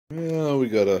Yeah, we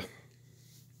got a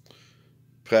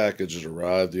package that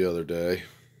arrived yesterday.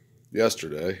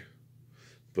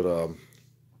 But I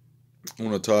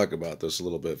want to talk about this a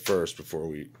little bit first before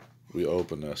we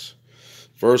open this.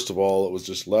 First of all, it was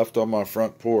just left on my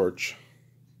front porch.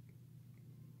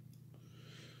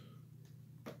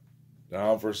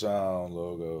 Down for Sound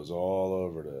logos all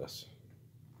over this.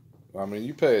 I mean,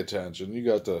 you pay attention. You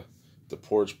got the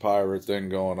porch pirate thing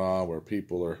going on where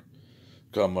people are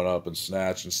coming up and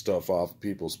snatching stuff off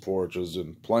people's porches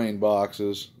and plain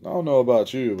boxes. I don't know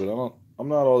about you, but I'm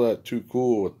not all that too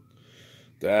cool with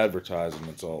the advertising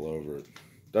that's all over it.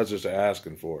 That's just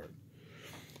asking for it.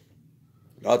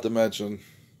 Not to mention,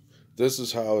 this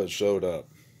is how it showed up.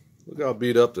 Look how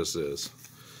beat up this is.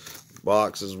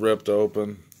 Box is ripped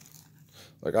open.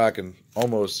 Like I can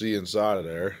almost see inside of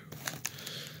there.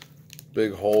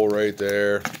 Big hole right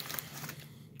there.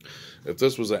 If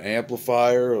this was an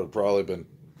amplifier, it would probably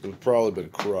been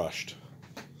crushed.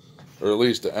 Or at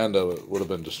least the end of it would have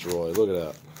been destroyed. Look at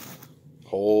that.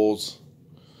 Holes.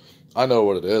 I know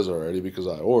what it is already because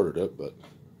I ordered it, but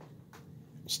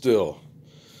still,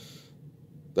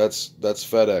 that's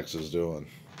FedEx's doing.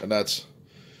 And that's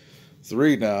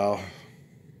 3 now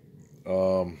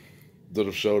that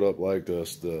have showed up like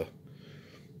this. The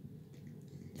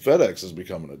FedEx is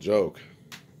becoming a joke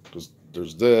because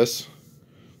there's this.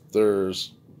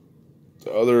 There's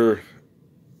the other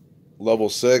level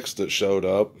 6 that showed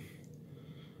up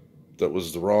that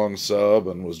was the wrong sub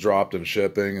and was dropped in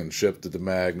shipping and shipped to the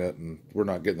magnet, and we're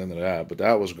not getting into that, but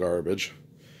that was garbage.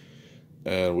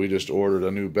 And we just ordered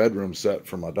a new bedroom set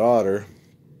for my daughter.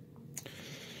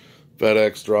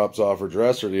 FedEx drops off her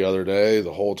dresser the other day.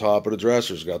 The whole top of the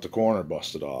dresser's got the corner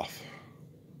busted off.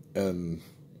 And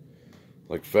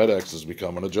like FedEx is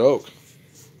becoming a joke.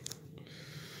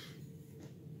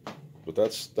 But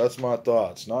that's my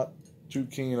thoughts. Not too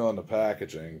keen on the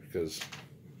packaging because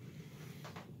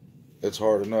it's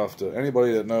hard enough to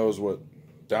anybody that knows what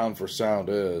Down for Sound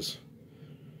is.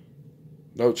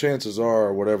 No, chances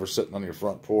are whatever's sitting on your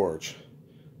front porch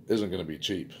isn't going to be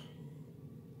cheap.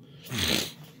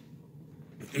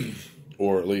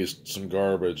 Or at least some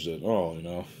garbage that,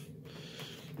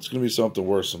 it's going to be something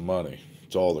worth some money.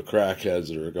 It's all the crackheads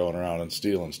that are going around and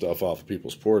stealing stuff off of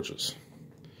people's porches.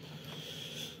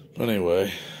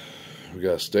 Anyway, we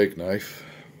got a steak knife.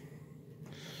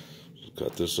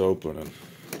 Cut this open and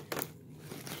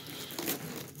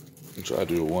try to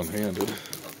do it one-handed.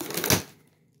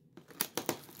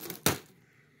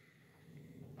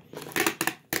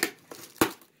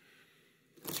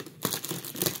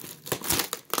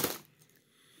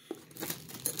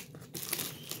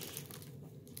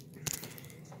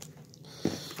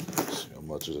 Let's see how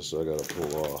much of this I gotta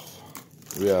pull off.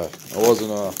 Yeah, I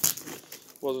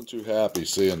wasn't too happy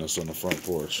seeing this on the front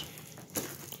porch.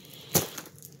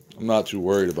 I'm not too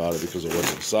worried about it because of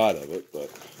what's inside of it, but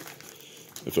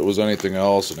if it was anything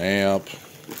else, an amp,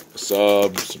 a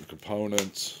sub, some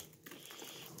components,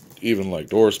 even like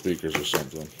door speakers or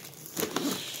something,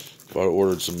 if I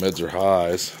ordered some mids or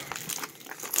highs,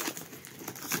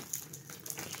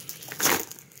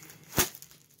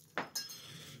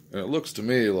 and it looks to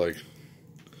me like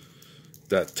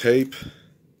that tape,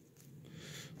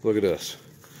 look at this.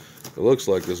 It looks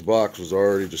like this box was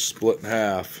already just split in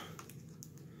half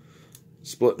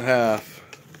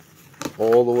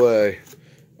all the way,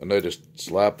 and they just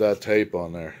slapped that tape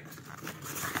on there.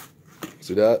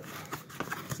 See that?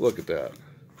 Look at that.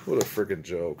 What a freaking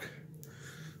joke.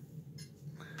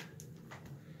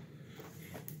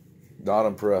 Not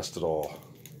impressed at all.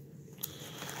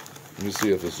 Let me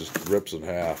see if this just rips in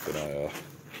half and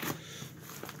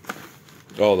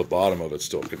oh, the bottom of it's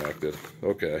still connected.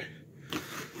 Okay.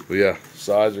 But yeah,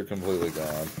 sides are completely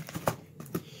gone.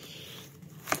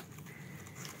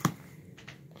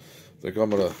 I think I'm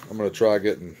gonna try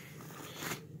getting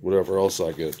whatever else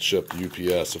I get shipped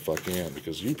UPS if I can,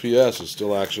 because UPS is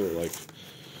still actually like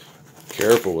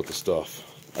careful with the stuff.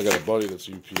 I got a buddy that's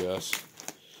UPS.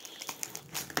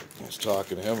 I was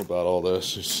talking to him about all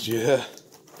this. He said, yeah,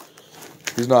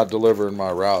 he's not delivering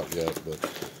my route yet, but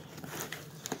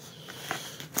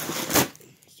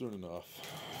soon enough.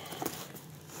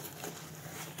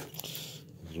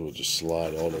 We'll just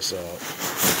slide all this out.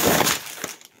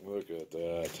 Look at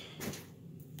that.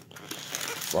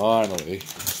 Finally.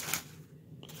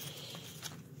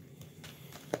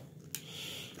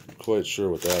 Not quite sure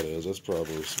what that is. That's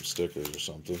probably some stickers or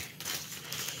something.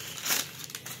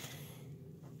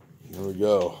 There we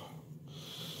go.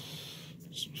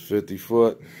 Some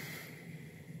 50-foot.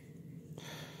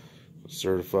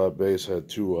 Certified basshead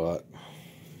 2-watt.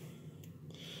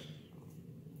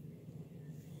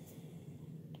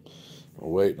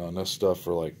 waiting on this stuff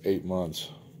for like 8 months.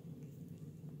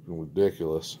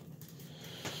 Ridiculous.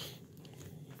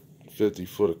 50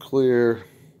 foot of clear,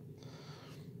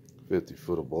 50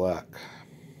 foot of black.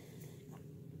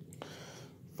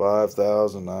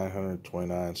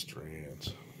 5,929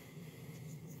 strands.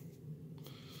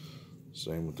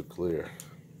 Same with the clear.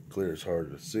 Clear is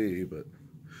hard to see, but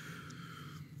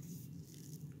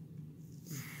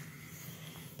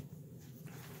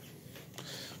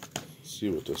see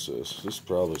what this is. This is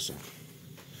probably some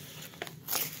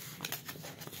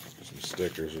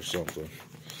stickers or something.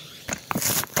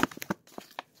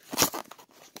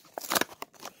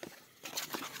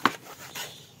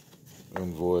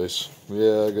 Invoice.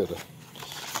 Yeah, I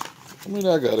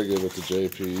gotta give it to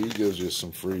JP. He gives you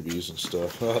some freebies and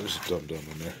stuff. I'll just dump them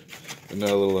in there. In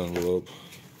that little envelope.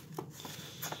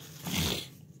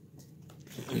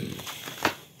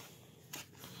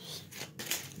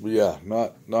 But yeah,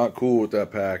 not cool with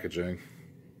that packaging.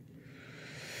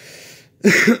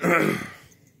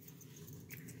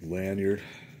 Lanyard.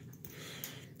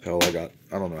 Hell, I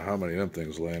don't know how many of them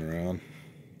things laying around.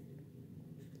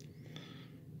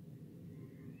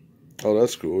 Oh,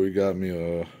 that's cool. You got me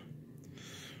a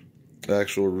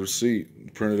actual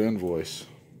receipt, printed invoice.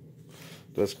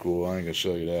 That's cool. I ain't gonna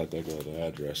show you that. That got the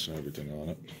address and everything on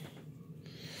it.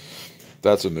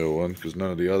 That's a new one because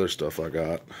none of the other stuff I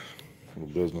got. A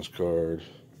business card.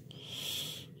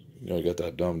 You know, I got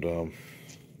that dum-dum.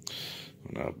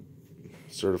 And a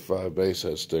certified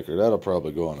basshead sticker. That'll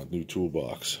probably go on a new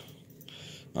toolbox.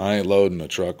 I ain't loading the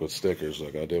truck with stickers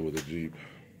like I did with the Jeep.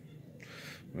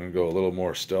 I'm gonna go a little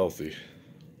more stealthy.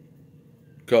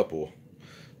 There's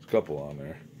a couple on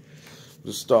there.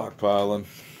 Just stockpiling.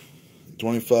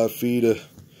 25 feet of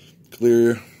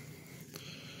clear.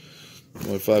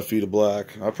 25 feet of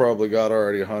black. I probably got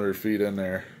already 100 feet in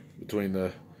there between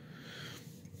the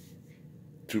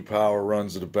 2 power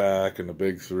runs at the back and the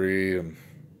big 3 and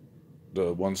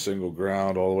the 1 single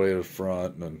ground all the way to the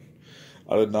front. And then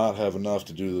I did not have enough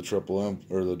to do the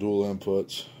the dual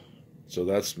inputs. So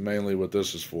that's mainly what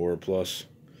this is for. Plus,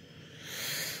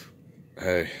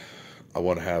 hey, I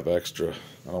want to have extra.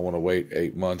 I don't want to wait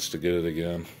 8 months to get it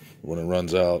again when it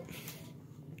runs out.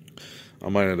 I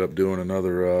might end up doing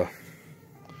another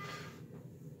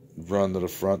run to the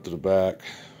front to the back.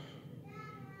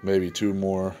 Maybe 2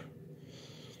 more.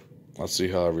 I'll see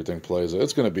how everything plays.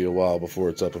 It's going to be a while before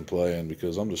it's up and playing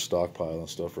because I'm just stockpiling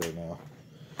stuff right now.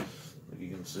 Like you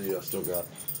can see, I still got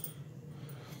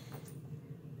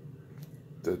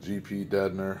the GP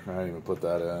deadener. I didn't even put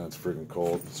that in. It's freaking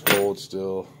cold. It's cold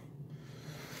still.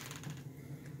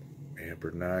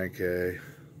 Amper 9K.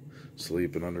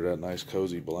 Sleeping under that nice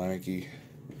cozy blankie.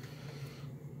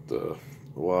 The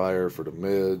wire for the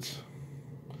mids.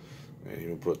 And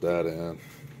even put that in.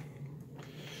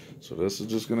 So this is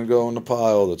just going to go in the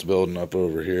pile that's building up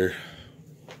over here.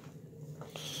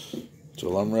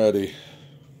 Till I'm ready.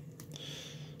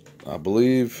 I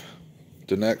believe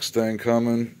the next thing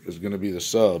coming is going to be the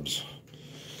subs.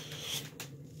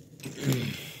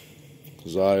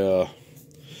 Because I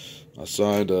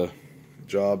signed a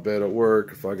job bid at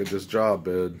work. If I get this job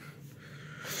bid,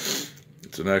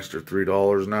 it's an extra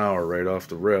 $3 an hour right off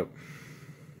the rip.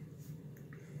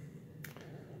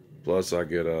 Plus I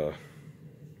get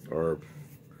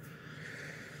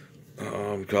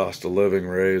cost of living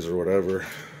raise or whatever.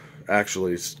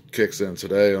 Actually kicks in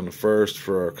today on the 1st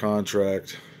for our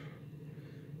contract.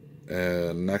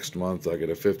 And next month I get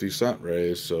a 50-cent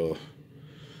raise, so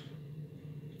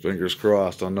fingers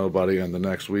crossed I'll know by the end of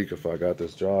next week if I got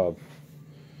this job.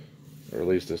 Or at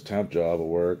least this temp job at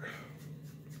work.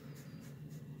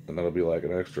 And that'll be like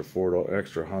an extra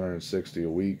 $160 a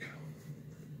week.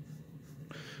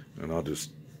 And I'll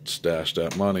just stash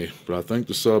that money. But I think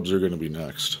the subs are going to be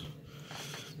next.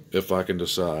 If I can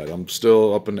decide. I'm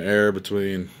still up in the air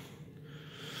between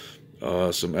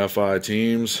some FI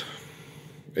teams,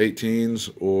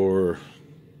 18s, or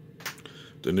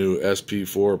the new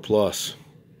SP4 Plus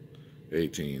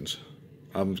 18s.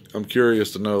 I'm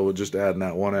curious to know what just adding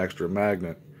that 1 extra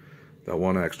magnet, that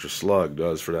 1 extra slug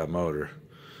does for that motor.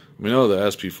 I mean, I know the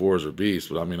SP4s are beasts,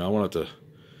 but I mean, I want it to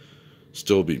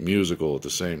still be musical at the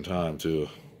same time too.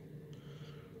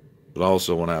 But I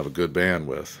also want to have a good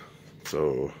bandwidth.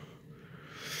 So,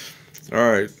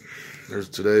 alright, there's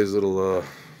today's little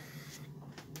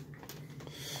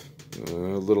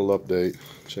update.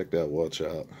 Check that watch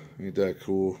out. Ain't that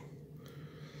cool?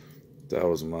 That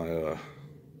was my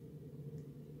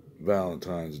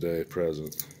Valentine's Day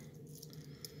present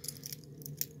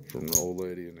from the old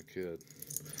lady and the kid.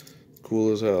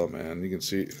 Cool as hell, man. You can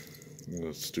see,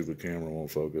 the stupid camera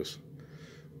won't focus.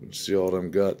 You see all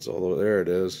them guts all the way, there it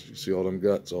is. You see all them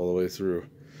guts all the way through.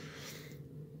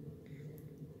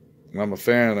 I'm a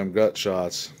fan of them gut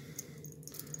shots.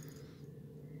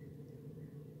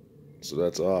 So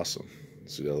that's awesome.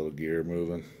 See that little gear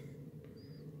moving?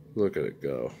 Look at it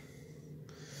go.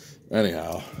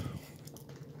 Anyhow.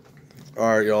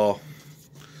 Alright, y'all.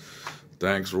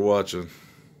 Thanks for watching.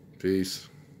 Peace.